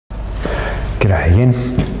G'day again.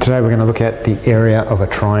 Today we're going to look at the area of a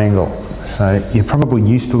triangle. So you're probably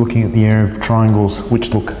used to looking at the area of triangles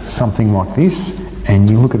which look something like this, and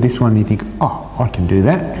you look at this one and you think, oh, I can do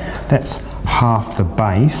that. That's half the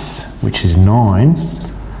base, which is 9,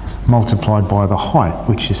 multiplied by the height,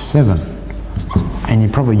 which is 7. And you're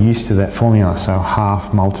probably used to that formula, so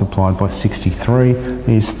half multiplied by 63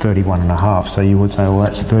 is 31.5. So you would say, well,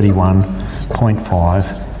 that's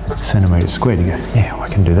 31.5 centimetres squared. You go, yeah, I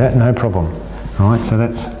can do that, no problem. Right, so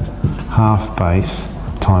that's half base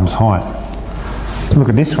times height. Look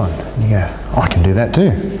at this one, you go, I can do that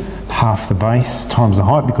too. Half the base times the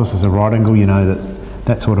height, because there's a right angle, you know that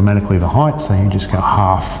that's automatically the height, so you just go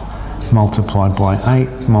half multiplied by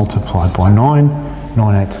 8 multiplied by 9,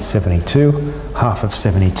 9 eighths is 72, half of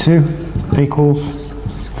 72 equals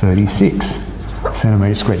 36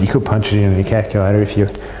 centimetres squared. You could punch it in your calculator if you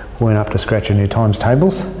weren't up to scratch on your times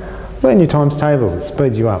tables. Learn your times tables, it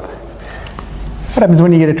speeds you up. What happens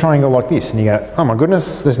when you get a triangle like this and you go, oh my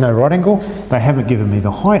goodness, there's no right angle, they haven't given me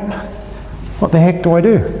the height, what the heck do I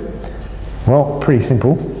do? Well, pretty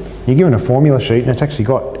simple. You're given a formula sheet and it's actually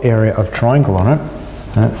got area of triangle on it,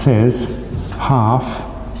 and it says half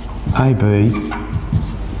AB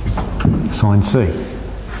sine C.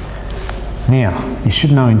 Now, you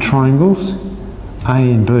should know in triangles,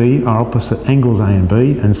 A and B are opposite angles A and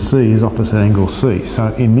B, and C is opposite angle C.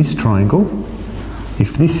 So in this triangle,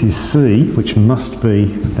 if this is C, which must be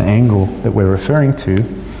the angle that we're referring to,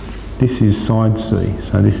 this is side C,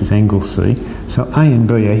 so this is angle C. So A and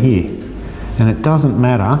B are here. And it doesn't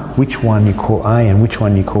matter which one you call A and which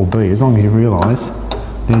one you call B, as long as you realise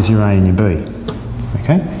there's your A and your B.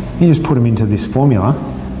 Okay? You just put them into this formula,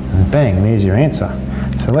 and bang, there's your answer.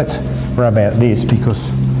 So let's rub out this, because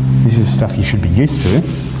this is stuff you should be used to.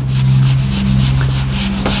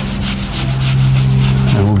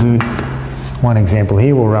 And we'll do one example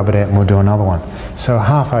here, we'll rub it out and we'll do another one. So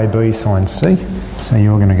half AB sine C, so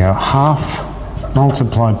you're going to go half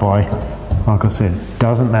multiplied by, like I said,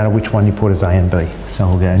 doesn't matter which one you put as A and B. So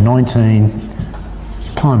we'll go 19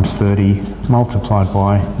 times 30 multiplied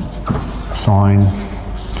by sine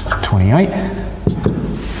 28.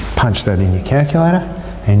 Punch that in your calculator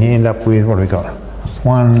and you end up with, what have we got?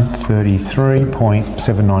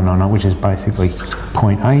 133.7999, which is basically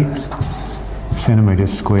 0.8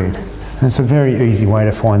 centimetres squared. And it's a very easy way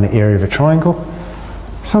to find the area of a triangle.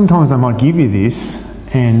 Sometimes they might give you this,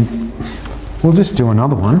 and we'll just do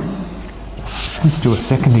another one. Let's do a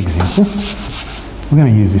second example. We're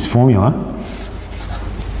going to use this formula,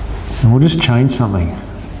 and we'll just change something.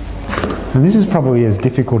 And this is probably as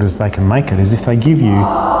difficult as they can make it, is if they give you,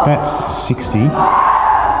 that's 60,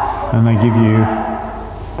 and they give you,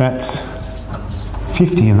 that's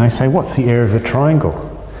 50, and they say, what's the area of the triangle?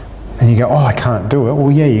 And you go, oh, I can't do it.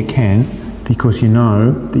 Well, yeah, you can, because you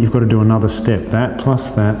know that you've got to do another step. That plus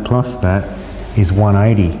that plus that is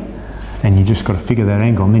 180. And you just got to figure that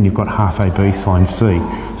angle, and then you've got half AB sine C.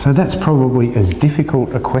 So that's probably as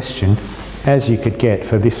difficult a question as you could get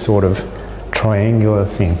for this sort of triangular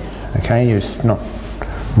thing. Okay, it's not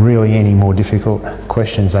really any more difficult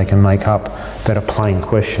questions they can make up that are plain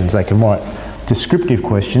questions. They can write descriptive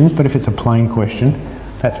questions, but if it's a plain question,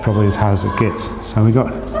 that's probably as hard as it gets. So we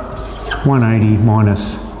got 180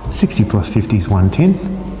 minus 60 plus 50 is 110.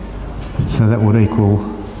 So that would equal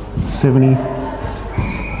 70.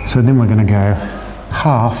 So then we're going to go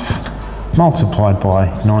half multiplied by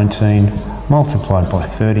 19 multiplied by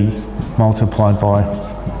 30 multiplied by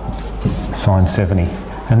sine 70.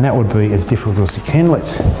 And that would be as difficult as you can.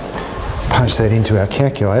 Let's punch that into our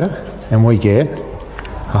calculator, and we get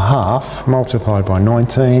a half multiplied by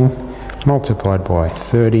 19 multiplied by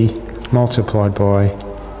 30 multiplied by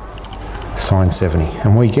sine 70,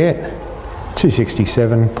 and we get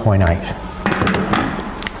 267.8.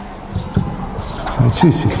 So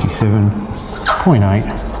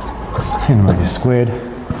 267.8 centimetres squared,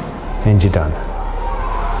 and you're done.